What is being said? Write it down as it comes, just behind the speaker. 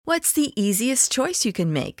What's the easiest choice you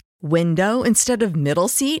can make? Window instead of middle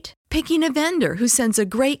seat? Picking a vendor who sends a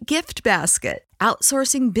great gift basket?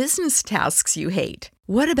 Outsourcing business tasks you hate?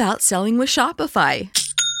 What about selling with Shopify?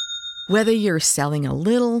 Whether you're selling a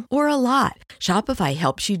little or a lot, Shopify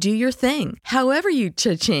helps you do your thing, however you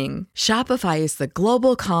cha-ching. Shopify is the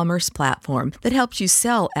global commerce platform that helps you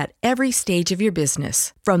sell at every stage of your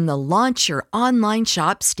business. From the launch your online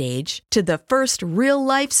shop stage to the first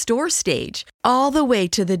real-life store stage, all the way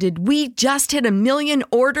to the did we just hit a million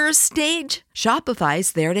orders stage.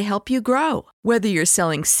 Shopify's there to help you grow. Whether you're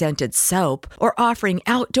selling scented soap or offering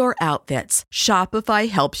outdoor outfits, Shopify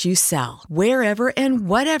helps you sell. Wherever and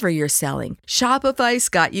whatever you're selling, Shopify's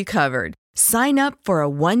got you covered. Sign up for a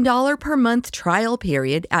 $1 per month trial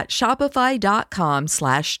period at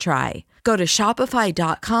shopify.com/try. Go to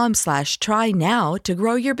shopify.com/try now to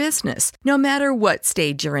grow your business, no matter what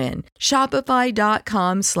stage you're in.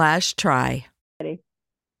 Shopify.com/try.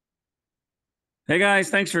 Hey guys,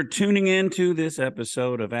 thanks for tuning in to this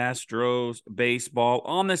episode of Astros Baseball.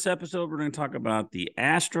 On this episode, we're going to talk about the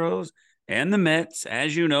Astros and the Mets.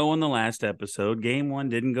 As you know, in the last episode, game one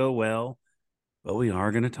didn't go well, but we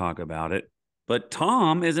are going to talk about it. But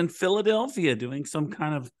Tom is in Philadelphia doing some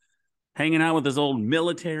kind of hanging out with his old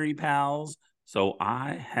military pals. So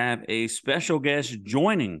I have a special guest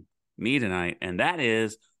joining me tonight, and that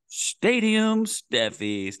is Stadium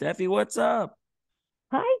Steffi. Steffi, what's up?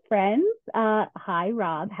 Hi, friends. Hi,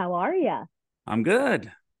 Rob. How are you? I'm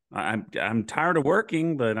good. I'm tired of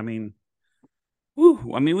working, but we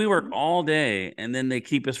work all day and then they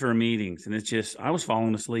keep us for meetings, and it's just I was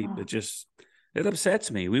falling asleep. It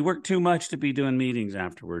upsets me. We work too much to be doing meetings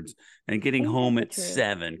afterwards and getting home at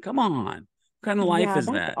 7. Come on. What kind of life is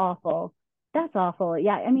that? That's awful. That's awful.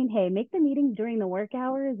 Yeah, I mean, hey, make the meetings during the work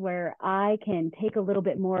hours where I can take a little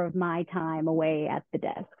bit more of my time away at the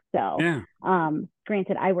desk. So, yeah.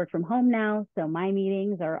 Granted, I work from home now, so my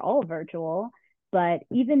meetings are all virtual. But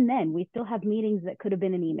even then, we still have meetings that could have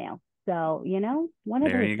been an email. So, one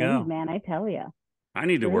of those things, man, I tell you. I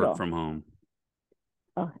need to work from home.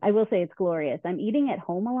 Oh, I will say it's glorious. I'm eating at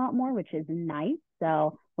home a lot more, which is nice.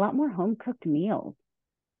 So, a lot more home-cooked meals.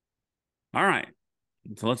 All right.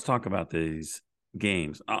 So let's talk about these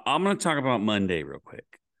games. I'm going to talk about Monday real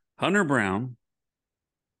quick. Hunter Brown,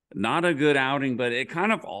 not a good outing, but it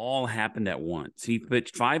kind of all happened at once. He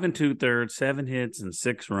pitched 5 2/3, 7 hits and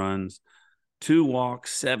 6 runs, 2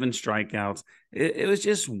 walks, 7 strikeouts. It was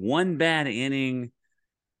just one bad inning.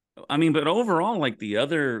 But overall, like the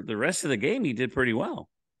rest of the game, he did pretty well.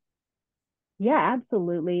 Yeah,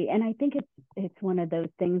 absolutely. And I think it's one of those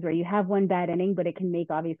things where you have one bad inning, but it can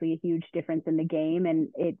make obviously a huge difference in the game. And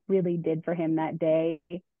it really did for him that day.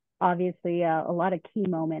 Obviously, a lot of key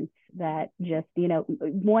moments that just,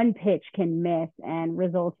 one pitch can miss and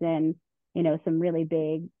result in, some really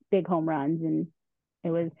big home runs. And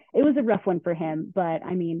it was a rough one for him. But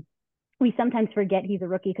we sometimes forget he's a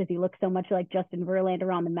rookie because he looks so much like Justin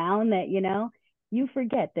Verlander on the mound that, you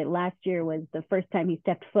forget that last year was the first time he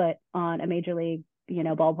stepped foot on a major league,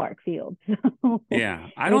 ballpark field. Yeah.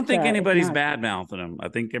 I don't think anybody's bad-mouthing him. I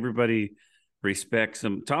think everybody respects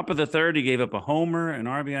him. Top of the third, he gave up a homer, an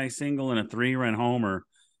RBI single, and a 3-run homer.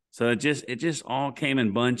 So it just all came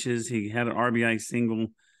in bunches. He had an RBI single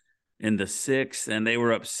in the 6th, and they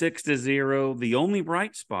were up 6-0. The only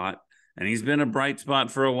bright spot, and he's been a bright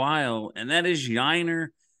spot for a while, and that is Yainer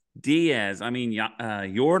Diaz.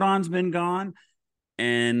 Jordan's been gone.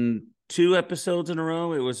 And 2 episodes in a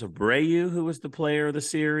row, it was Abreu who was the player of the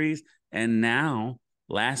series. And now,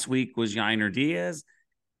 last week was Yainer Diaz.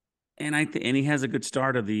 And he has a good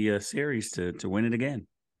start of the series to win it again.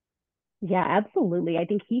 Yeah, absolutely. I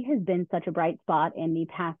think he has been such a bright spot in the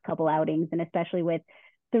past couple outings, and especially with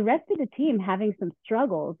the rest of the team having some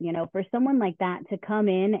struggles, for someone like that to come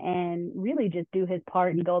in and really just do his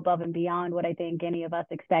part and go above and beyond what I think any of us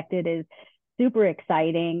expected is super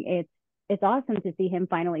exciting. It's awesome to see him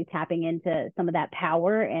finally tapping into some of that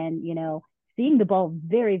power and, seeing the ball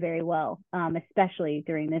very, very well, especially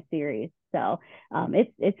during this series. So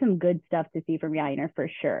it's some good stuff to see from Yainer for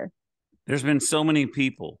sure. There's been so many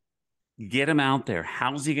people. Get him out there.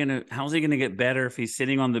 How's he gonna get better if he's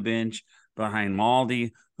sitting on the bench behind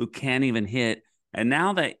Maldi, who can't even hit? And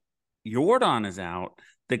now that Jordan is out,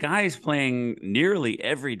 the guy is playing nearly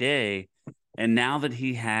every day. And now that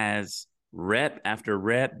he has rep after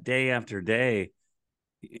rep, day after day,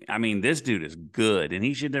 this dude is good, and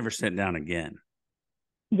he should never sit down again.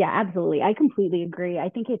 Yeah, absolutely. I completely agree. I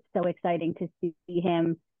think it's so exciting to see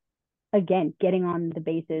him again getting on the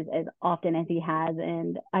bases as often as he has,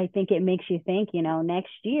 and I think it makes you think,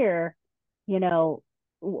 next year,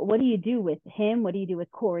 what do you do with him? What do you do with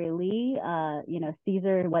Corey Lee?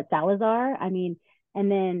 Caesar, Salazar? I mean, and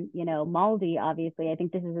then, Maldi, obviously, I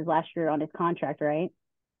think this is his last year on his contract, right?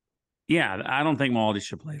 Yeah, I don't think Maldi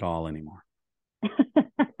should play at all anymore.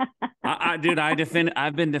 Dude,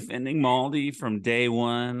 I've been defending Maldi from day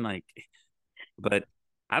one, but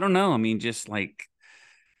I don't know. I mean, just like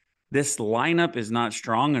this lineup is not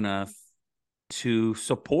strong enough to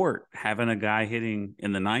support having a guy hitting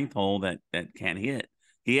in the ninth hole that can't hit.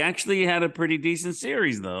 He actually had a pretty decent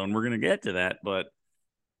series, though, and we're going to get to that. But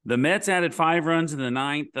the Mets added 5 runs in the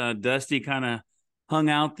ninth. Dusty kind of hung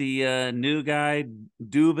out the new guy,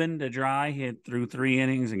 Dubin, to dry, hit through 3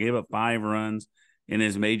 innings and gave up 5 runs in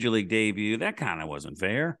his major league debut. That kind of wasn't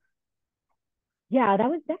fair. Yeah, that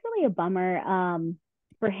was definitely a bummer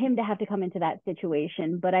for him to have to come into that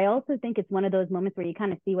situation. But I also think it's one of those moments where you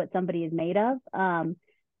kind of see what somebody is made of.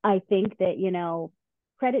 I think that,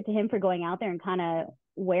 credit to him for going out there and kind of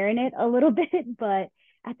wearing it a little bit. But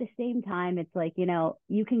at the same time, it's like,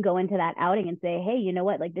 you can go into that outing and say, hey, you know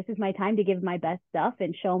what, like, this is my time to give my best stuff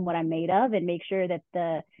and show him what I'm made of and make sure that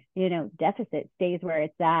the, deficit stays where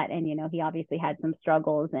it's at. And, he obviously had some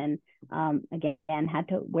struggles and, again, had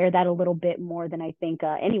to wear that a little bit more than I think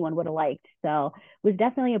anyone would have liked. So it was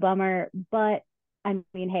definitely a bummer. But I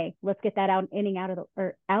mean, hey, let's get that outing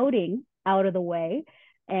out of the way.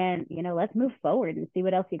 And, let's move forward and see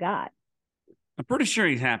what else you got. I'm pretty sure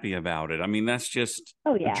he's happy about it. I mean, that's just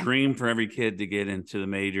a dream for every kid to get into the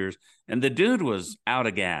majors. And the dude was out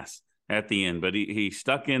of gas at the end, but he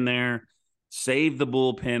stuck in there, saved the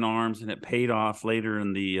bullpen arms, and it paid off later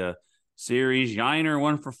in the series. Yiner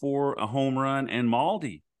 1 for 4, a home run, and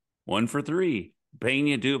Maldi 1 for 3.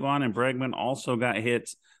 Pena, Dubon, and Bregman also got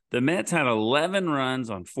hits. The Mets had 11 runs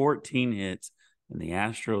on 14 hits, and the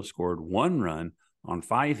Astros scored 1 run on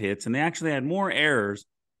 5 hits, and they actually had more errors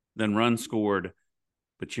than runs scored.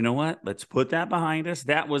 But you know what? Let's put that behind us.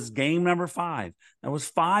 That was game number 5. That was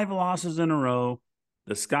 5 losses in a row.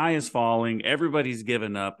 The sky is falling. Everybody's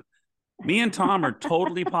given up. Me and Tom are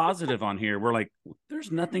totally positive on here. We're like,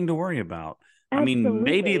 there's nothing to worry about. Absolutely. I mean,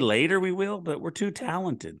 maybe later we will, but we're too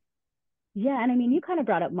talented. Yeah, and I mean, you kind of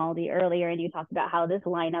brought up Maldi earlier, and you talked about how this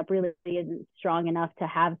lineup really isn't strong enough to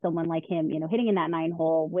have someone like him, hitting in that 9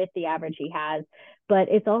 hole with the average he has. But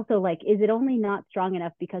it's also like, is it only not strong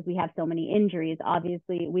enough because we have so many injuries?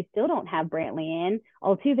 Obviously, we still don't have Brantley in.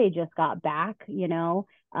 Altuve just got back,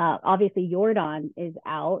 obviously Jordan is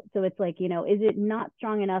out. So it's like, is it not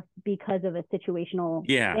strong enough because of a situational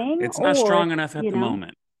thing? It's not strong enough at the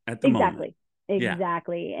moment. Exactly. Yeah.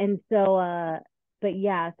 And so, but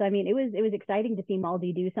yeah, so I mean, it was exciting to see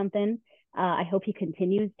Maldi do something. I hope he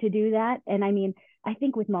continues to do that. And I mean, I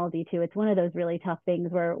think with Maldi too, it's one of those really tough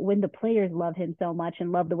things where when the players love him so much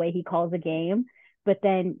and love the way he calls a game, but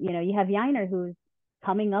then, you have Yiner who's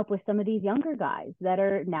coming up with some of these younger guys that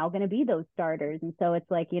are now going to be those starters. And so it's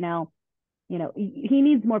like, he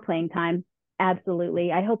needs more playing time.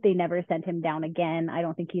 Absolutely. I hope they never sent him down again. I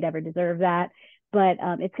don't think he'd ever deserve that. But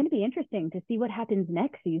it's going to be interesting to see what happens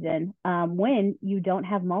next season when you don't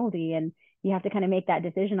have Maldi and you have to kind of make that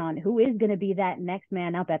decision on who is going to be that next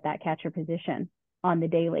man up at that catcher position on the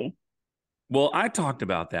daily. Well, I talked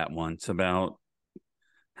about that once, about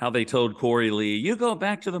how they told Corey Lee, you go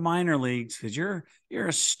back to the minor leagues because you're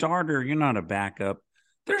a starter. You're not a backup.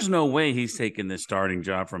 There's no way he's taking this starting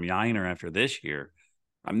job from Yiner after this year.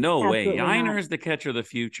 No way. Yiner is the catcher of the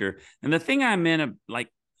future. And the thing I meant,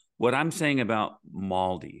 what I'm saying about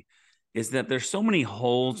Maldi is that there's so many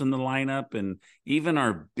holes in the lineup, and even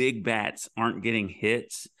our big bats aren't getting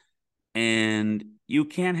hits. And you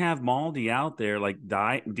can't have Maldi out there. Like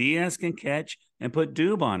Diaz can catch and put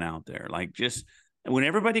Dubon out there. Like, just when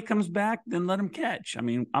everybody comes back, then let him catch. I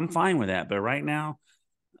mean, I'm fine with that. But right now,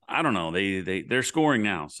 I don't know. They're scoring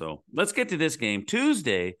now. So let's get to this game.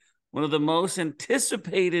 Tuesday, one of the most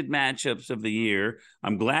anticipated matchups of the year.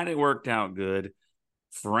 I'm glad it worked out good.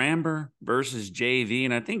 Framber versus JV.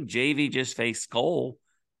 And I think JV just faced Cole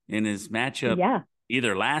in his matchup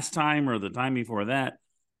either last time or the time before that.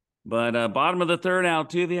 But bottom of the third,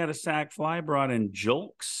 Altuve had a sac fly, brought in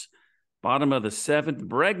Julks. Bottom of the seventh,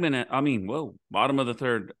 bottom of the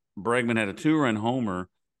third, Bregman had a 2-run homer.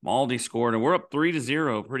 Maldi scored, and we're up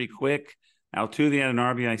 3-0 pretty quick. Altuve had an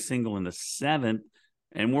RBI single in the 7th,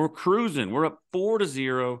 and we're cruising. We're up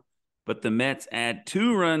 4-0, but the Mets add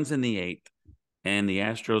 2 runs in the 8th, and the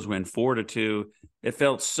Astros win 4-2. It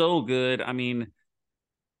felt so good. I mean,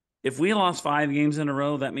 if we lost 5 games in a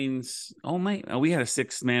row, that means, we had a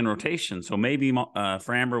 6-man rotation, so maybe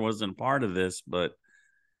Framber wasn't part of this. But,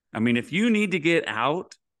 I mean, if you need to get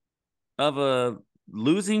out of a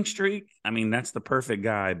losing streak, I mean, that's the perfect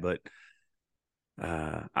guy. But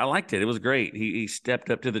I liked it. It was great. He stepped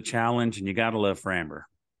up to the challenge, and you got to love Framber.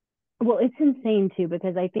 Well, it's insane too,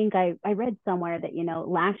 because I think I read somewhere that,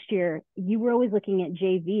 last year you were always looking at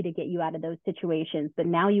JV to get you out of those situations, but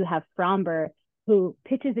now you have Fromber who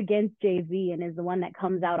pitches against JV and is the one that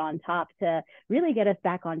comes out on top to really get us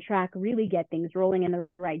back on track, really get things rolling in the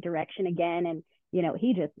right direction again. And,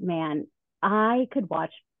 he just, man, I could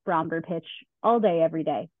watch Fromber pitch all day, every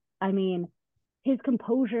day. I mean, his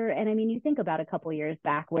composure. And I mean, you think about a couple years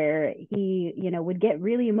back where he, would get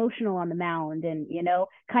really emotional on the mound and,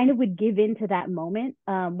 kind of would give in to that moment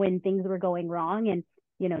when things were going wrong. And,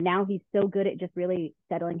 now he's so good at just really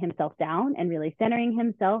settling himself down and really centering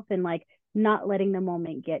himself and like not letting the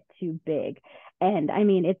moment get too big. And I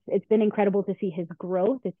mean, it's been incredible to see his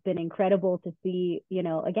growth. It's been incredible to see,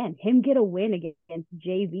 again, him get a win against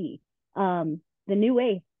JV. The new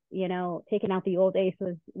ace, taking out the old ace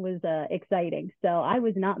was exciting. So I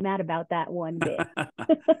was not mad about that one bit.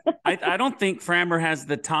 I don't think Framber has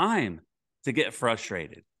the time to get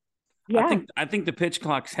frustrated. Yeah. I think the pitch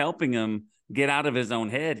clock's helping him get out of his own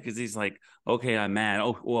head because he's like, okay, I'm mad.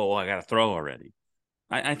 Oh, whoa, I got to throw already.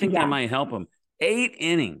 I think that might help him. 8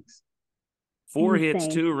 innings, 4 hits,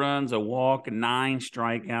 2 runs, a walk, 9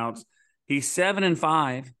 strikeouts. He's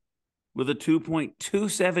 7-5 with a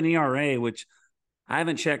 2.27 ERA, which I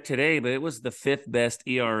haven't checked today, but it was the 5th best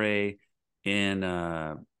ERA in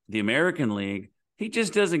the American League. He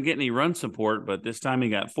just doesn't get any run support, but this time he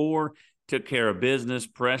got 4, took care of business.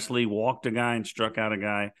 Presley walked a guy and struck out a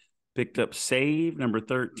guy, picked up save number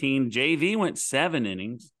 13. JV went 7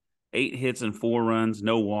 innings, 8 hits and 4 runs,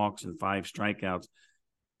 no walks and 5 strikeouts.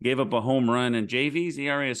 Gave up a home run, and JV's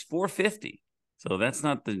ERA is 4.50. So that's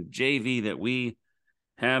not the JV that we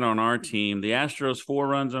had on our team. The Astros, 4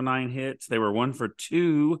 runs on 9 hits. They were 1 for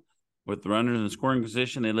 2 with runners in scoring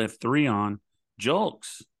position. They left 3 on.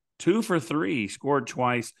 Julks, 2 for 3, scored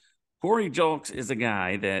twice. Corey Julks is a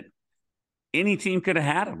guy that any team could have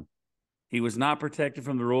had him. He was not protected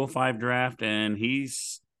from the Rule 5 draft, and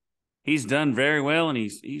he's done very well, and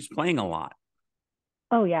he's playing a lot.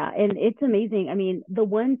 Oh, yeah. And it's amazing. I mean, the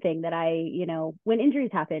one thing that when injuries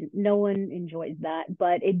happen, no one enjoys that,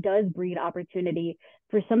 but it does breed opportunity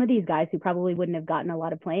for some of these guys who probably wouldn't have gotten a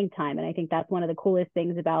lot of playing time. And I think that's one of the coolest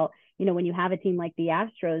things about, when you have a team like the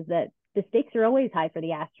Astros, that the stakes are always high for the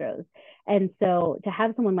Astros. And so to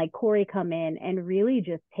have someone like Corey come in and really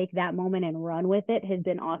just take that moment and run with it has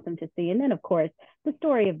been awesome to see. And then, of course, the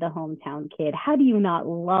story of the hometown kid. How do you not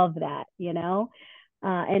love that,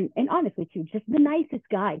 and honestly, too, just the nicest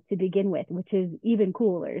guy to begin with, which is even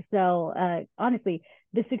cooler. So honestly,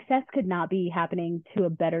 the success could not be happening to a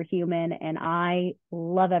better human, and I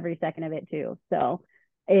love every second of it too. So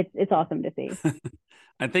it's awesome to see.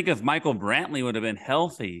 I think if Michael Brantley would have been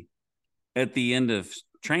healthy at the end of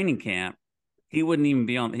training camp, he wouldn't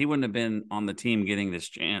have been on the team getting this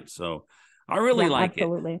chance. So I really like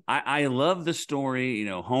absolutely. it. I love the story,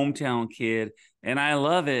 hometown kid, and I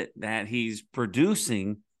love it that he's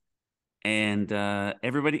producing, and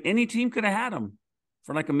any team could have had him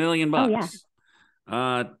for like $1 million. Oh,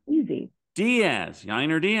 yeah. Easy.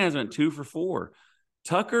 Yainer Diaz went 2 for 4.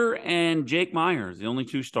 Tucker and Jake Myers, the only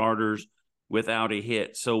 2 starters without a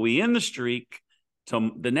hit. So we end the streak.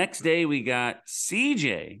 Till the next day we got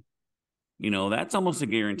CJ. That's almost a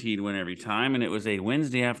guaranteed win every time, and it was a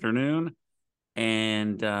Wednesday afternoon.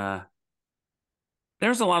 And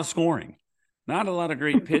there's a lot of scoring, not a lot of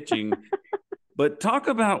great pitching. But talk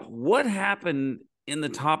about what happened in the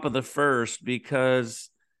top of the first, because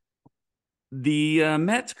the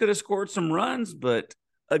Mets could have scored some runs, but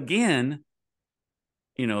again,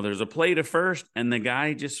 there's a play to first, and the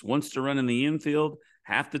guy just wants to run in the infield.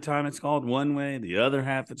 Half the time it's called one way, the other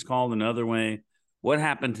half it's called another way. What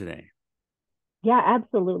happened today? Yeah,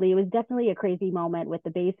 absolutely. It was definitely a crazy moment with the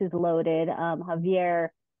bases loaded. Javier,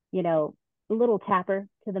 a little tapper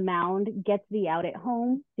to the mound, gets the out at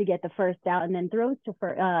home to get the first out, and then throws to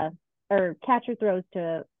catcher throws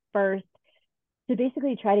to first to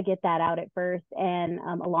basically try to get that out at first. And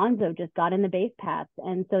Alonso just got in the base paths.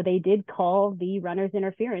 And so they did call the runner's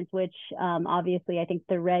interference, which obviously I think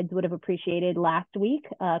the Reds would have appreciated last week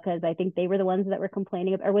because I think they were the ones that were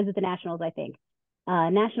complaining, or was it the Nationals, I think?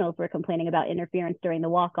 Nationals were complaining about interference during the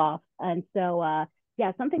walk-off. And so,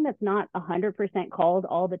 something that's not 100% called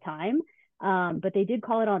all the time, but they did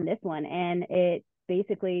call it on this one. And it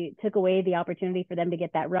basically took away the opportunity for them to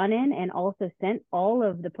get that run in, and also sent all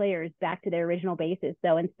of the players back to their original bases.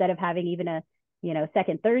 So instead of having even a,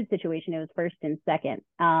 second, third situation, it was first and second.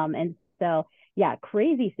 And so,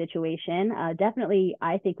 crazy situation. Definitely,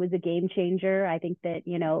 I think was a game changer. I think that,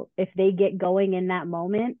 if they get going in that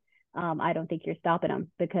moment, I don't think you're stopping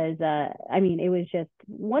them because, I mean, it was just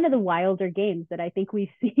one of the wilder games that I think we've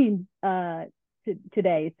seen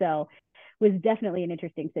today. So was definitely an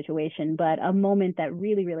interesting situation, but a moment that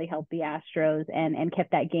really, really helped the Astros and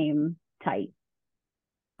kept that game tight.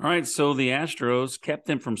 All right, so the Astros kept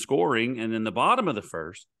them from scoring, and in the bottom of the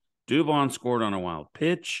first, Dubon scored on a wild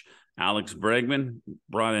pitch. Alex Bregman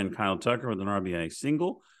brought in Kyle Tucker with an RBI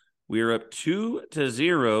single. We are up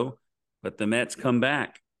 2-0, but the Mets come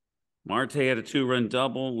back. Marte had a 2-run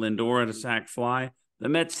double. Lindor had a sac fly. The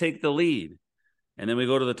Mets take the lead. And then we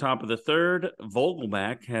go to the top of the third.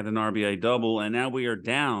 Vogelback had an RBI double, and now we are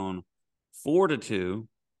down 4-2.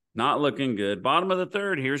 Not looking good. Bottom of the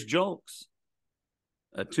third, here's Julks.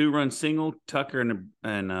 A 2-run single. Tucker and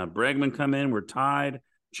Bregman come in. We're tied.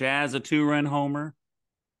 Chaz, a 2-run homer.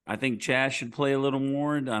 I think Chaz should play a little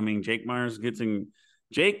more. I mean, Jake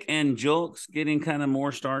and Julks getting kind of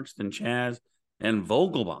more starts than Chaz. And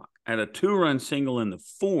Vogelbach had a 2-run single in the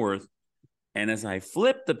fourth. And as I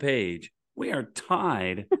flip the page, we are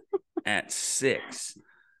tied at 6.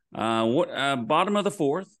 Bottom of the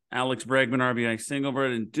fourth, Alex Bregman RBI single,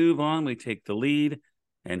 and Dubon, we take the lead.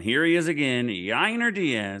 And here he is again, Yainer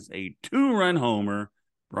Diaz, a 2-run homer,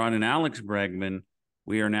 brought in Alex Bregman.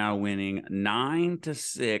 We are now winning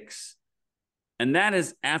 9-6. And that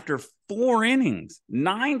is after 4 innings.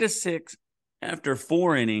 9-6 after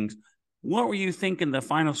 4 innings. What were you thinking the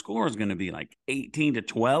final score is going to be, like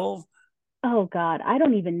 18-12? Oh God, I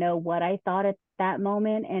don't even know what I thought at that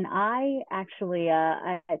moment. And I actually,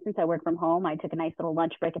 since I work from home, I took a nice little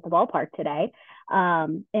lunch break at the ballpark today.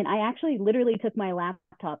 And I actually literally took my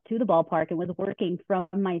laptop to the ballpark and was working from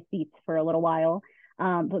my seats for a little while.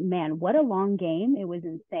 But man, what a long game. It was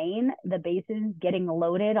insane. The bases getting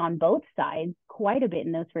loaded on both sides quite a bit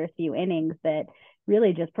in those first few innings that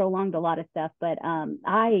really just prolonged a lot of stuff. But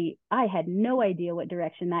I had no idea what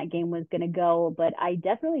direction that game was going to go, but I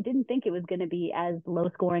definitely didn't think it was going to be as low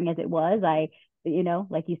scoring as it was. Like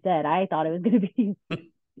you said, I thought it was going to be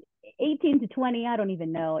 18-20. I don't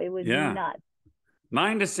even know. It was nuts.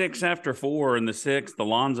 9-6 after 4 in the sixth.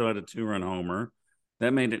 Alonso had a 2-run homer.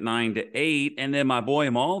 That made it 9-8. And then my boy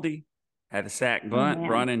Maldi had a sac bunt,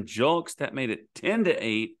 brought in Julks. That made it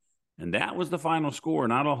 10-8. And that was the final score.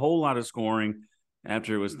 Not a whole lot of scoring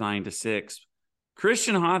after it was 9-6.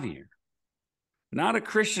 Christian Javier. Not a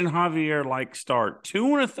Christian Javier-like start. 2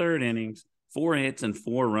 1/3 innings, 4 hits and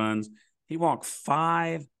 4 runs. He walked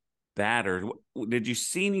 5 batters. Did you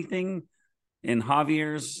see anything in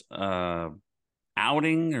Javier's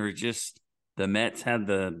outing, or just the Mets had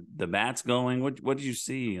the bats going? What did you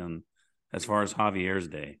see as far as Javier's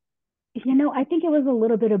day? I think it was a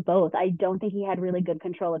little bit of both. I don't think he had really good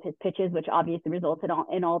control of his pitches, which obviously resulted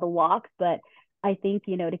in all the walks. But I think,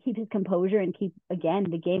 to keep his composure and keep, again,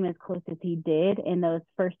 the game as close as he did in those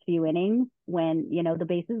first few innings when, the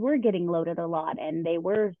bases were getting loaded a lot and they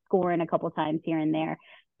were scoring a couple times here and there.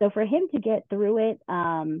 So for him to get through it,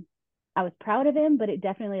 I was proud of him, but it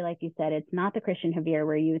definitely, like you said, it's not the Christian Javier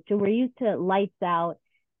we're used to. We're used to lights out,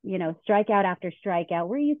 strikeout after strikeout.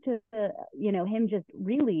 We're used to, him just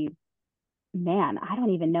really, man, I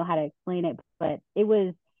don't even know how to explain it, but it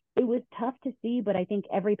was tough to see. But I think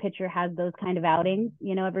every pitcher has those kind of outings,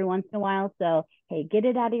 every once in a while. So, hey, get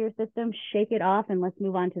it out of your system, shake it off, and let's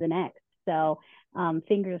move on to the next. So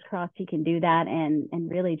fingers crossed he can do that and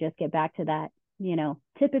really just get back to that,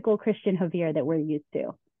 typical Christian Javier that we're used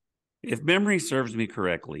to. If memory serves me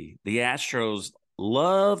correctly, the Astros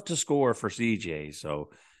love to score for CJ, so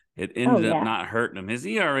it ended up not hurting him. His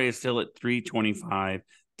ERA is still at 3.25.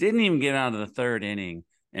 Didn't even get out of the third inning,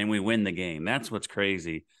 and we win the game. That's what's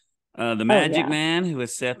crazy. The Magic Man, who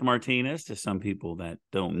is Seth Martinez, to some people that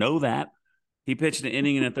don't know that, he pitched an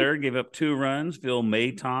inning in a third, gave up 2 runs. Phil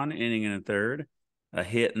Maton, inning in a third, a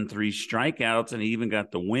hit and 3 strikeouts, and he even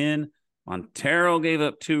got the win. Montero gave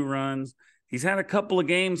up 2 runs. He's had a couple of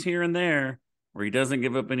games here and there where he doesn't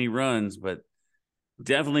give up any runs, but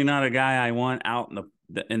definitely not a guy I want out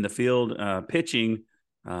in the field pitching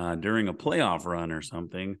during a playoff run or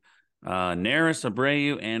something. Neris,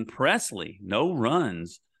 Abreu, and Presley, no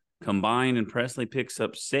runs combined, and Presley picks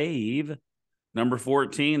up save number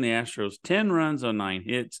 14. The Astros 10 runs on 9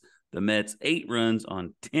 hits. The Mets 8 runs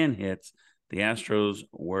on 10 hits. The Astros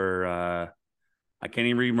were I can't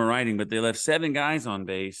even read my writing, but they left 7 guys on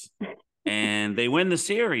base. And they win the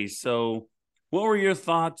series. So what were your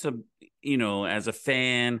thoughts of, as a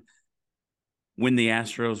fan, when the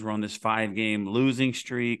Astros were on this 5-game losing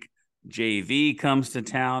streak? JV comes to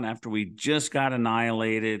town after we just got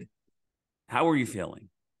annihilated. How were you feeling?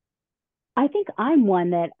 I think I'm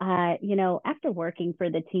one that, after working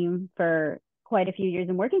for the team for quite a few years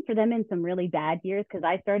and working for them in some really bad years, because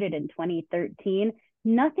I started in 2013.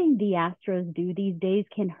 Nothing the Astros do these days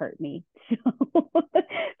can hurt me. So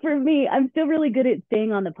for me, I'm still really good at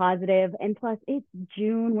staying on the positive. And plus, it's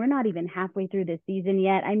June. We're not even halfway through the season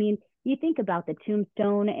yet. I mean, you think about the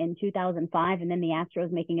tombstone in 2005 and then the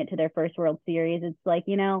Astros making it to their first World Series. It's like,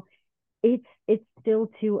 it's still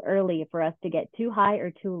too early for us to get too high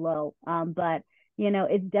or too low. But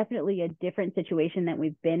it's definitely a different situation that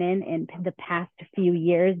we've been in the past few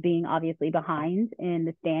years, being obviously behind in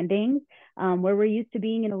the standings, where we're used to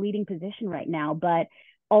being in a leading position right now. But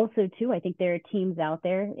also, too, I think there are teams out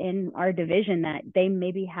there in our division that they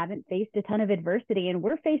maybe haven't faced a ton of adversity, and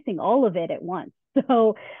we're facing all of it at once.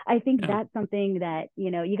 So I think that's something that,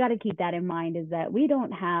 you got to keep that in mind, is that we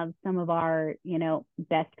don't have some of our,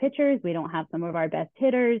 best pitchers. We don't have some of our best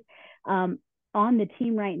hitters on the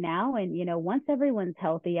team right now. And, once everyone's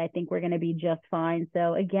healthy, I think we're going to be just fine.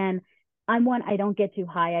 So again, I don't get too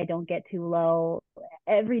high. I don't get too low.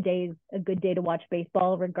 Every day is a good day to watch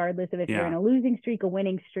baseball, regardless of if you're in a losing streak, a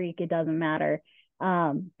winning streak, it doesn't matter.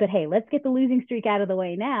 But hey, let's get the losing streak out of the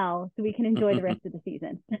way now so we can enjoy the rest of the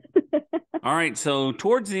season. All right. So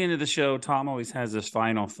towards the end of the show, Tom always has his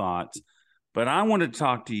final thoughts, but I want to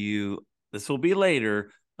talk to you. This will be later,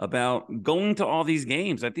 about going to all these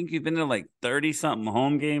games. I think you've been to like 30 something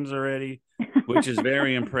home games already, which is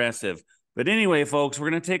very impressive. But anyway, folks, we're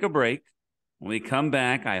going to take a break. When we come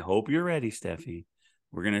back, I hope you're ready, Steffi.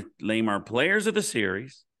 We're going to name our players of the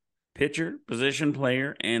series, pitcher, position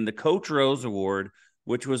player, and the Coach Rose Award,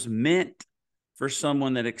 which was meant for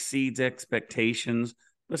someone that exceeds expectations.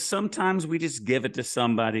 But sometimes we just give it to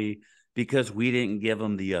somebody because we didn't give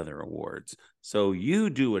them the other awards. So you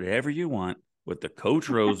do whatever you want with the Coach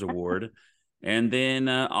Rose Award. And then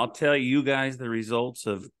I'll tell you guys the results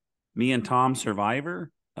of me and Tom's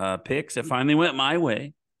Survivor picks. It finally went my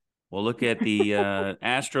way. We'll look at the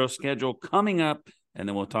Astro schedule coming up, and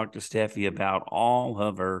then we'll talk to Steffi about all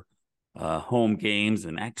of her home games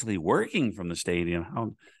and actually working from the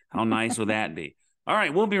stadium. How nice would that be? All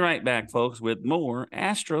right, we'll be right back, folks, with more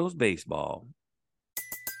Astros baseball.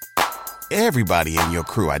 Everybody in your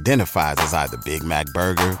crew identifies as either Big Mac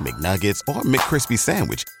Burger, McNuggets, or McCrispy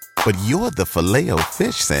Sandwich. But you're the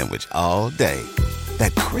Filet-O-Fish Sandwich all day.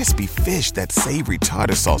 That crispy fish, that savory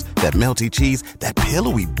tartar sauce, that melty cheese, that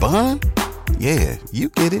pillowy bun. Yeah, you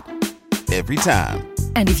get it. Every time.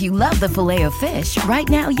 And if you love the Filet-O-Fish, right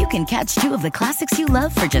now you can catch two of the classics you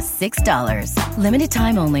love for just $6. Limited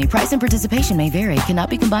time only. Price and participation may vary. Cannot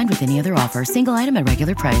be combined with any other offer. Single item at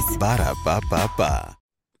regular price. Ba-da-ba-ba-ba.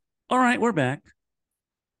 All right, we're back.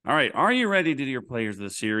 All right, are you ready to do your players of the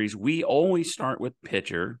series? We always start with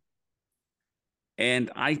pitcher. And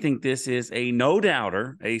I think this is a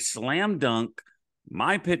no-doubter, a slam dunk.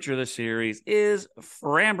 My pitcher of the series is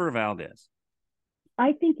Framber Valdez.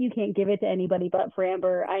 I think you can't give it to anybody but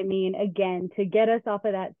Framber. I mean, again, to get us off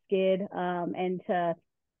of that skid and to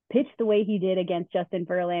pitch the way he did against Justin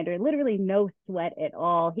Verlander, literally no sweat at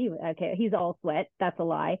all. He's all sweat. That's a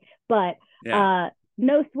lie. But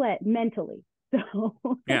no sweat mentally.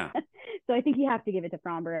 So so I think you have to give it to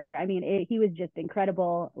Framber. I mean, he was just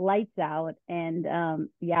incredible, lights out, and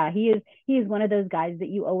he is one of those guys that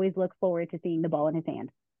you always look forward to seeing the ball in his hand.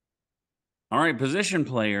 All right, position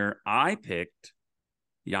player, I picked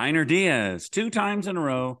Yainer Diaz 2 times in a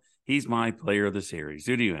row. He's my player of the series.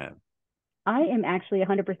 Who do you have? I am actually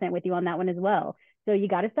 100% with you on that one as well. So you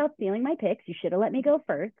got to stop stealing my picks. You should have let me go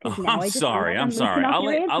first. I'm sorry.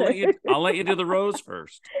 I'll let you do the Rose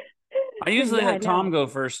first. I usually let Tom go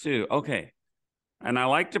first too. Okay. And I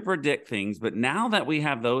like to predict things, but now that we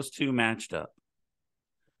have those two matched up,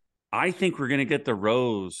 I think we're going to get the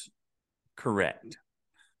Rose correct.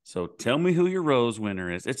 So tell me who your Rose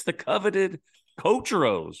winner is. It's the coveted Coach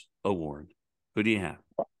Rose Award. Who do you have?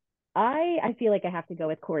 I feel like I have to go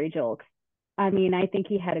with Corey Julks. I mean, I think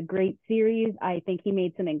he had a great series. I think he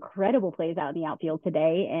made some incredible plays out in the outfield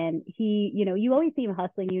today. And he, you always see him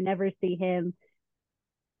hustling. You never see him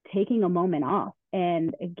taking a moment off.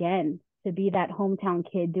 And again, to be that hometown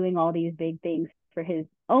kid doing all these big things for his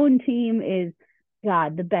own team is,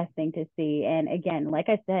 God, the best thing to see. And again, like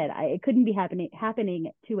I said, it couldn't be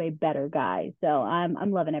happening to a better guy. So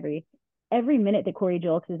I'm loving every minute that Corey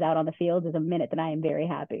Julks is out on the field is a minute that I am very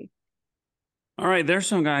happy. All right, there's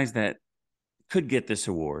some guys that could get this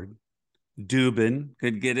award. Dubin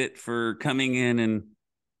could get it for coming in and,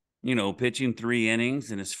 pitching 3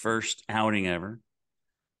 innings in his first outing ever.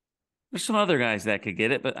 There's some other guys that could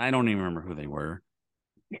get it, but I don't even remember who they were.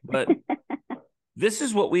 But this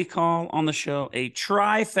is what we call on the show a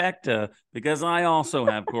trifecta, because I also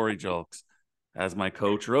have Corey Julks as my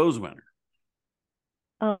Coach Rose winner.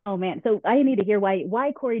 Oh man. So I need to hear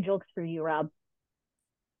why Corey Julks for you, Rob.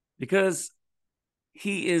 Because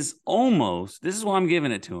he is almost, this is why I'm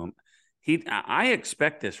giving it to him. I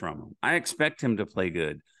expect this from him. I expect him to play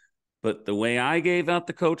good. But the way I gave out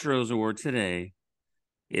the Coach Rose Award today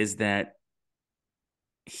is that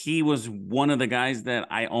he was one of the guys that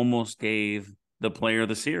I almost gave the player of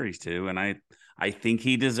the series to. And I think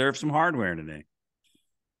he deserves some hardware today.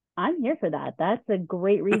 I'm here for that. That's a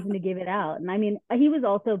great reason to give it out. And I mean, he was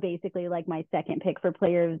also basically like my second pick for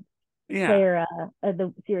player of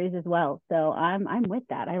the series as well. So I'm with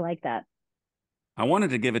that. I like that. I wanted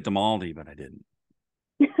to give it to Maldi, but I didn't.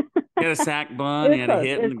 He had a sack bunt, he had close. a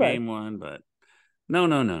hit in the game one, but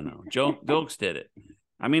no. Jokes did it.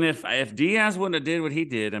 I mean, if Diaz wouldn't have did what he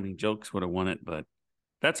did, I mean, Jokes would have won it, but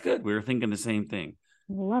that's good. We were thinking the same thing.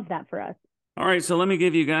 Love that for us. All right, so let me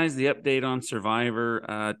give you guys the update on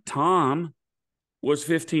Survivor. Tom was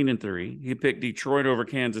 15-3. He picked Detroit over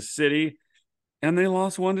Kansas City, and they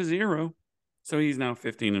lost 1-0. So he's now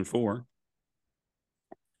 15-4.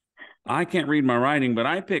 I can't read my writing, but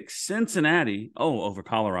I picked Cincinnati. Over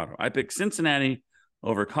Colorado. I picked Cincinnati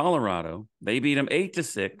over Colorado. They beat them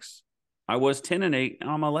 8-6. I was 10-8.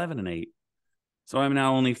 Now I'm 11-8. So I'm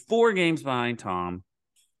now only 4 games behind Tom,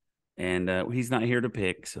 and he's not here to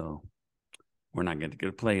pick, so we're not going to get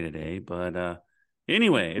to play today. But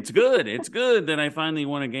anyway, it's good. It's good that I finally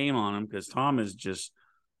won a game on him because Tom is just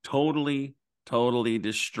totally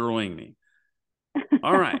destroying me.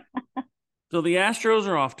 All right. So the Astros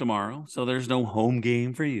are off tomorrow, so there's no home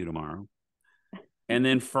game for you tomorrow. And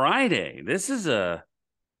then Friday, this is a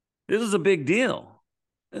big deal.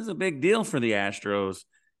 This is a big deal for the Astros.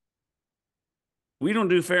 We don't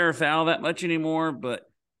do fair or foul that much anymore, but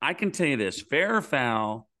I can tell you this, fair or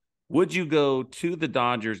foul, would you go to the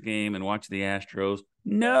Dodgers game and watch the Astros?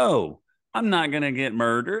 No, I'm not going to get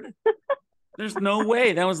murdered. There's no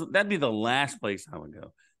way. That'd be the last place I would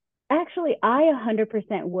go. Actually, I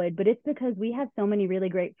 100% would, but it's because we have so many really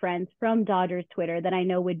great friends from Dodgers Twitter that I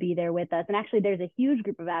know would be there with us. And actually, there's a huge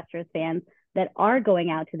group of Astros fans that are going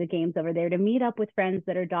out to the games over there to meet up with friends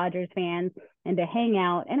that are Dodgers fans and to hang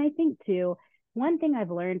out. And I think, too, one thing I've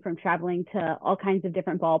learned from traveling to all kinds of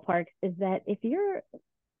different ballparks is that if you're,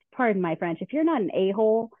 pardon my French, if you're not an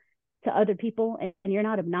a-hole to other people and you're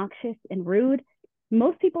not obnoxious and rude,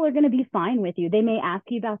 most people are going to be fine with you. They may ask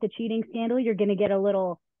you about the cheating scandal. You're going to get a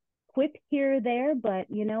little quip here or there, but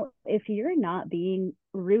if you're not being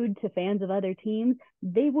rude to fans of other teams,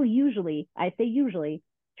 they will usually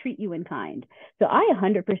treat you in kind. So I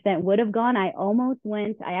 100% would have gone. I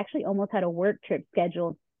actually almost had a work trip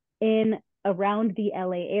scheduled in around the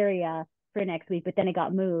LA area for next week, but then it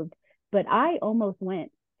got moved. But I almost went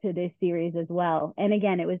to this series as well. And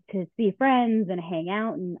again, it was to see friends and hang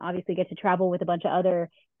out and obviously get to travel with a bunch of other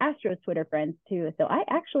Astros Twitter friends too. So I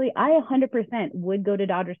 100% would go to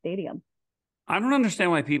Dodger Stadium. I don't understand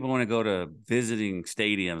why people want to go to visiting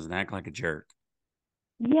stadiums and act like a jerk.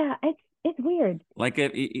 Yeah, it's weird. Like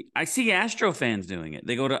I see Astro fans doing it.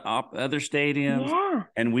 They go to other stadiums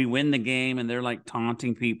and we win the game and they're like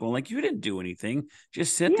taunting people. Like, you didn't do anything.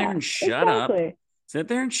 Just sit there and shut up. Sit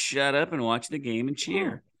there and shut up and watch the game and cheer.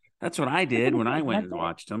 Yeah. That's what I did when I went and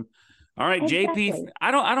watched them. All right, exactly. JP,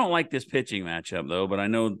 I don't like this pitching matchup though, but I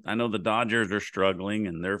know the Dodgers are struggling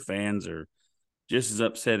and their fans are just as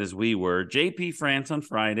upset as we were. JP France on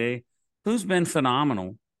Friday, who's been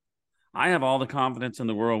phenomenal. I have all the confidence in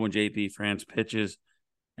the world when JP France pitches.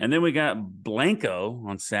 And then we got Blanco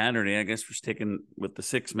on Saturday. I guess we're sticking with the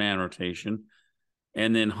 6-man rotation.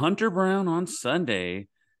 And then Hunter Brown on Sunday.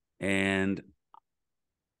 And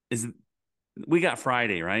we got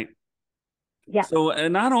Friday, right? Yeah. So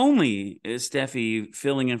not only is Steffi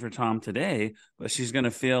filling in for Tom today, but she's going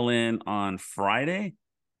to fill in on Friday.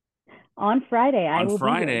 On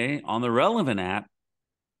Friday, on the Relevant app,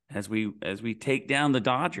 as we take down the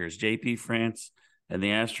Dodgers, JP France and the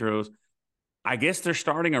Astros. I guess they're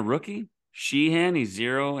starting a rookie. Sheehan, he's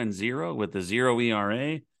 0-0 with the 0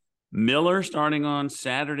 ERA. Miller starting on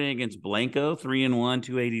Saturday against Blanco, 3-1,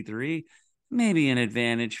 283. Maybe an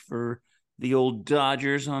advantage for the old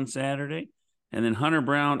Dodgers on Saturday. And then Hunter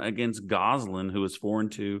Brown against Goslin, who is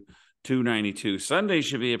 4-2, 292. Sunday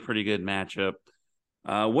should be a pretty good matchup.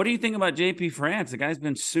 What do you think about JP France? The guy's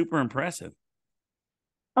been super impressive.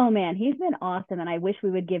 Oh, man, he's been awesome, and I wish we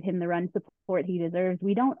would give him the run support he deserves.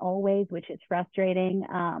 We don't always, which is frustrating.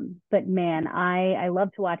 But, man, I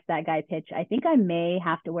love to watch that guy pitch. I think I may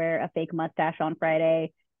have to wear a fake mustache on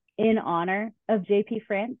Friday in honor of JP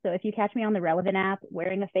France. So if you catch me on the Relevant app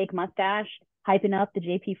wearing a fake mustache, hyping up the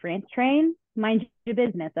JP France train, mind your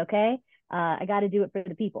business, okay? I got to do it for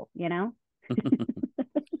the people,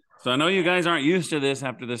 So I know you guys aren't used to this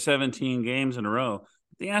after the 17 games in a row.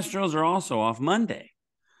 The Astros are also off Monday.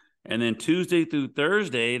 And then Tuesday through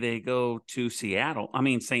Thursday, they go to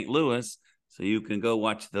St. Louis. So you can go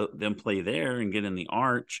watch them play there and get in the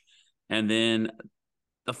arch. And then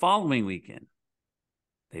the following weekend,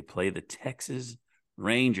 they play the Texas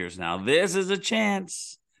Rangers. Now, this is a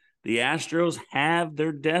chance. The Astros have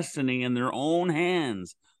their destiny in their own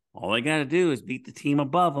hands. All they got to do is beat the team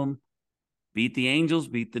above them, beat the Angels,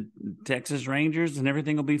 beat the Texas Rangers, and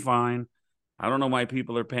everything will be fine. I don't know why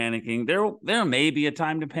people are panicking. There may be a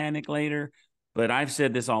time to panic later, but I've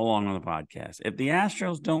said this all along on the podcast. If the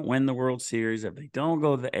Astros don't win the World Series, if they don't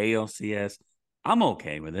go to the ALCS, I'm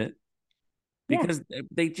okay with it because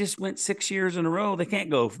they just went 6 years in a row. They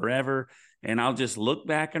can't go forever. And I'll just look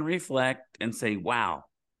back and reflect and say, wow,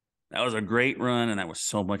 that was a great run, and that was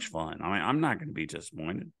so much fun. I mean, I'm not going to be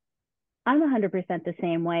disappointed. I'm 100% the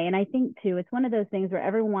same way. And I think, too, it's one of those things where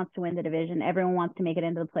everyone wants to win the division. Everyone wants to make it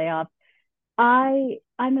into the playoffs.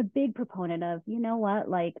 I'm a big proponent of, you know what,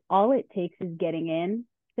 like all it takes is getting in.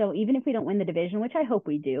 So even if we don't win the division, which I hope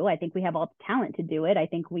we do, I think we have all the talent to do it. I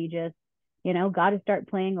think we just, got to start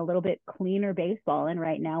playing a little bit cleaner baseball. And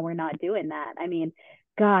right now we're not doing that. I mean,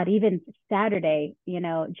 God, even Saturday,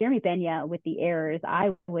 Jeremy Pena with the errors,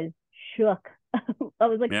 I was shook. I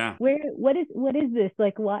was like, yeah. what is this?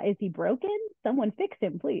 Like, why is he broken? Someone fix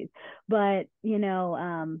him, please. But,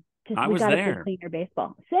 I was there. Play cleaner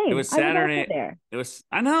baseball. Same. It was Saturday. There.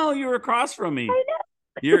 I know you were across from me. I know.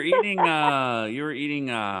 You're eating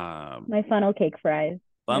my funnel cake fries.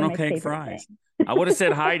 Funnel cake fries. I would have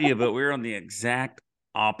said hi to you, but we were on the exact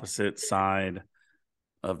opposite side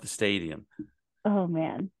of the stadium. Oh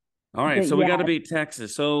man. All right, so we got to beat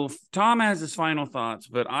Texas. So Tom has his final thoughts,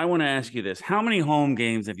 but I want to ask you this. How many home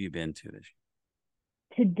games have you been to this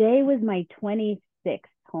year? Today was my 26th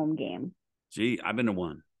home game. Gee, I've been to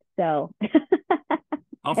one. So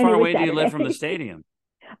how far away do you live from the stadium?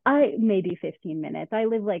 Maybe 15 minutes. I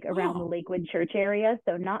live like around the Lakewood Church area,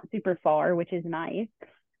 so not super far, which is nice.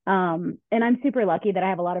 And I'm super lucky that I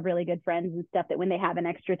have a lot of really good friends and stuff that when they have an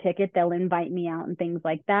extra ticket, they'll invite me out and things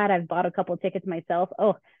like that. I've bought a couple of tickets myself.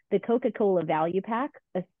 Oh, the Coca-Cola value pack,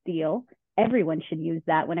 a steal. Everyone should use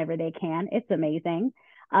that whenever they can. It's amazing.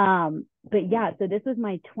 But yeah, so this was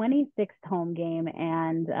my 26th home game,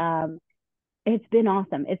 and it's been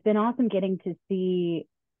awesome. It's been awesome getting to see,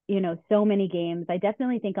 so many games. I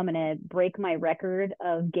definitely think I'm going to break my record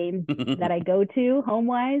of games that I go to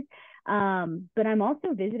home-wise. But I'm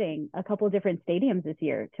also visiting a couple of different stadiums this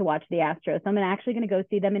year to watch the Astros. So I'm actually going to go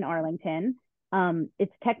see them in Arlington.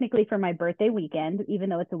 It's technically for my birthday weekend, even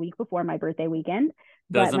though it's a week before my birthday weekend.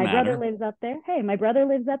 But my brother lives up there. Hey, my brother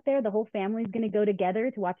lives up there. The whole family's going to go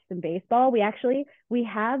together to watch some baseball. We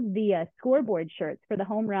have the scoreboard shirts for the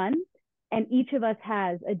home run, and each of us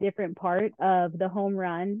has a different part of the home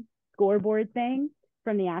run scoreboard thing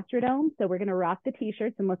from the Astrodome. So we're going to rock the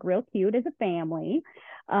t-shirts and look real cute as a family.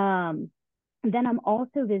 Then I'm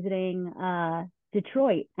also visiting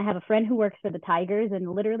Detroit. I have a friend who works for the Tigers, and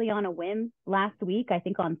literally on a whim last week, I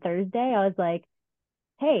think on Thursday, I was like,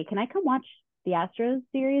 hey, can I come watch the Astros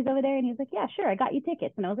series over there? And he was like, yeah, sure, I got you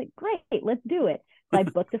tickets. And I was like, great, let's do it. So I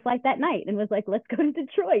booked a flight that night and was like, let's go to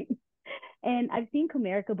Detroit. And I've seen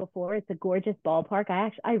Comerica before. It's a gorgeous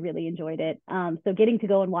ballpark. I really enjoyed it. So getting to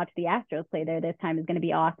go and watch the Astros play there this time is going to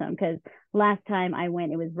be awesome, because last time I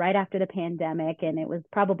went, it was right after the pandemic, and it was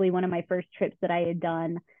probably one of my first trips that I had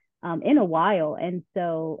done in a while. And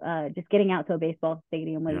so just getting out to a baseball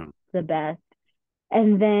stadium was the best.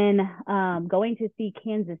 And then going to see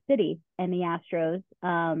Kansas City and the Astros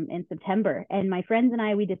in September. And my friends and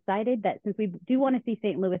I, we decided that since we do want to see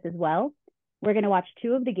St. Louis as well, we're going to watch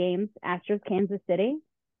 2 of the games, Astros, Kansas City,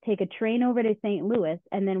 take a train over to St. Louis,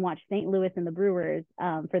 and then watch St. Louis and the Brewers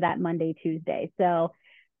for that Monday, Tuesday. So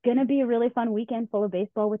going to be a really fun weekend full of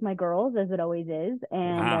baseball with my girls, as it always is.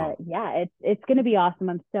 And it's going to be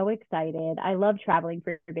awesome. I'm so excited. I love traveling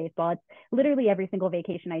for baseball. It's literally every single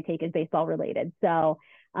vacation I take is baseball related. So,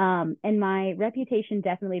 and my reputation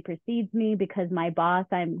definitely precedes me, because my boss,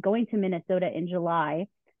 I'm going to Minnesota in July,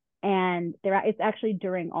 and it's actually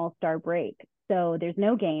during All-Star break. So there's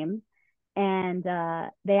no games. And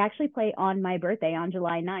they actually play on my birthday on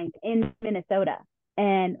July 9th in Minnesota.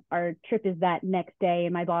 And our trip is that next day.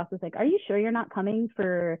 And my boss was like, are you sure you're not coming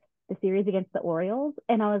for the series against the Orioles?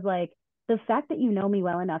 And I was like, the fact that you know me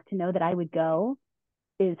well enough to know that I would go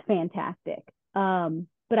is fantastic.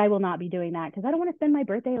 But I will not be doing that, because I don't want to spend my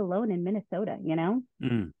birthday alone in Minnesota,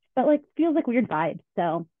 But feels like weird vibes.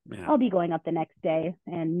 So I'll be going up the next day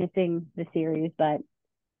and missing the series, but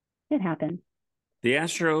it happens. The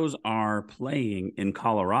Astros are playing in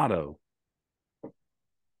Colorado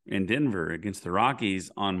in Denver against the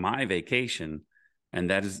Rockies on my vacation. And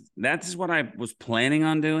that's what I was planning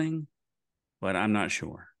on doing, but I'm not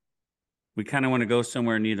sure. We kind of want to go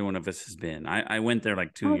somewhere neither one of us has been. I went there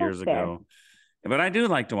like 2 years ago, but I do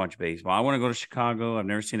like to watch baseball. I want to go to Chicago.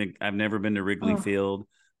 I've never been to Wrigley Field,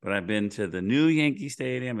 but I've been to the new Yankee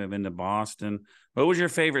Stadium. I've been to Boston. What was your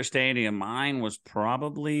favorite stadium? Mine was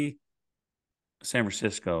probably San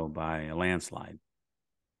Francisco by a landslide.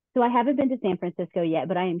 So I haven't been to San Francisco yet,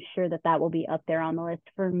 but I am sure that will be up there on the list.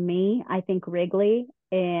 For me, I think Wrigley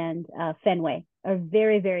and Fenway are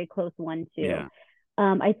very, very close 1-2. Yeah.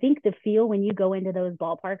 I think the feel when you go into those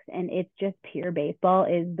ballparks and it's just pure baseball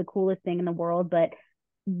is the coolest thing in the world. But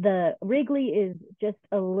the Wrigley is just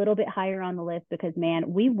a little bit higher on the list because,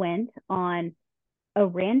 man, we went on a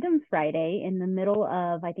random Friday in the middle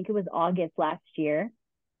of, I think it was August last year.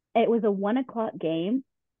 It was a 1:00 game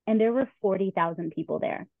and there were 40,000 people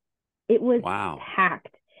there. It was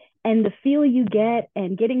packed. And the feel you get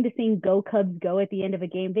and getting to sing Go Cubs Go at the end of a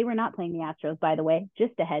game, they were not playing the Astros, by the way,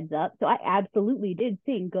 just a heads up. So I absolutely did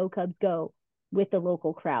sing Go Cubs Go with the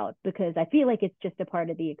local crowd because I feel like it's just a part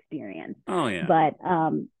of the experience. Oh, yeah. But,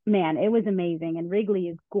 man, it was amazing. And Wrigley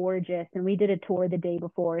is gorgeous. And we did a tour the day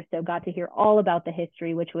before, so got to hear all about the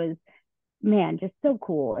history, which was, man, just so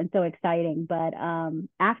cool and so exciting. But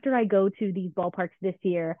after I go to these ballparks this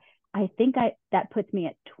year, I think that puts me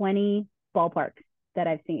at 20 ballparks that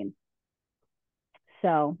I've seen.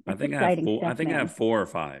 So I think I have 4 or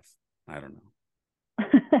 5. I don't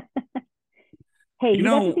know. Hey, you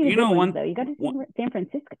got to see the ones, though. You got to see San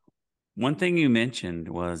Francisco. One thing you mentioned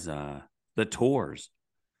was the tours.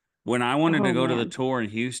 When I wanted to go to the tour in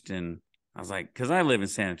Houston, I was like, because I live in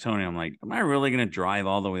San Antonio, I'm like, am I really going to drive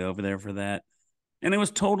all the way over there for that? And it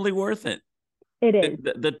was totally worth it. It is.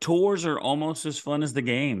 The tours are almost as fun as the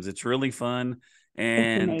games. It's really fun.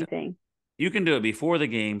 And it's amazing. You can do it before the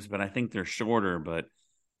games, but I think they're shorter. But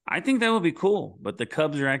I think that would be cool. But the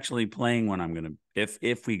Cubs are actually playing when I'm going to,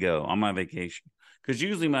 if we go on my vacation. Because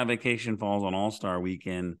usually my vacation falls on All-Star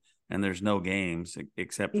weekend and there's no games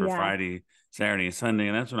except for Friday, Saturday, and Sunday.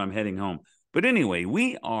 And that's when I'm heading home. But anyway,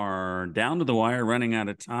 we are down to the wire, running out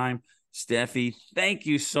of time. Steffi, thank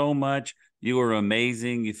you so much. You were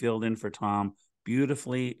amazing. You filled in for Tom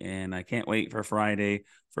beautifully, and I can't wait for Friday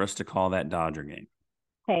for us to call that Dodger game.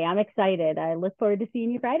 Hey, I'm excited. I look forward to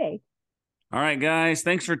seeing you Friday. All right, guys,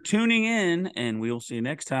 thanks for tuning in, and we'll see you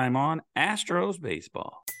next time on Astros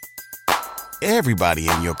Baseball. Everybody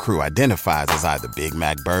in your crew identifies as either Big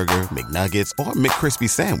Mac Burger, McNuggets, or McCrispy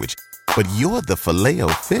Sandwich, but you're the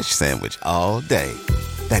Filet-O-Fish Sandwich all day.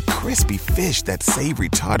 That crispy fish, that savory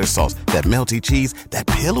tartar sauce, that melty cheese, that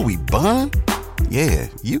pillowy bun. Yeah,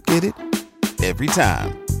 you get it. Every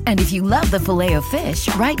time. And if you love the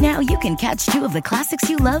Filet-O-Fish, right now you can catch 2 of the classics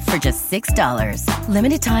you love for just $6.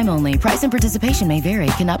 Limited time only. Price and participation may vary.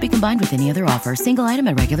 Cannot be combined with any other offer. Single item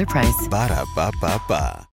at regular price. Ba-da-ba-ba-ba.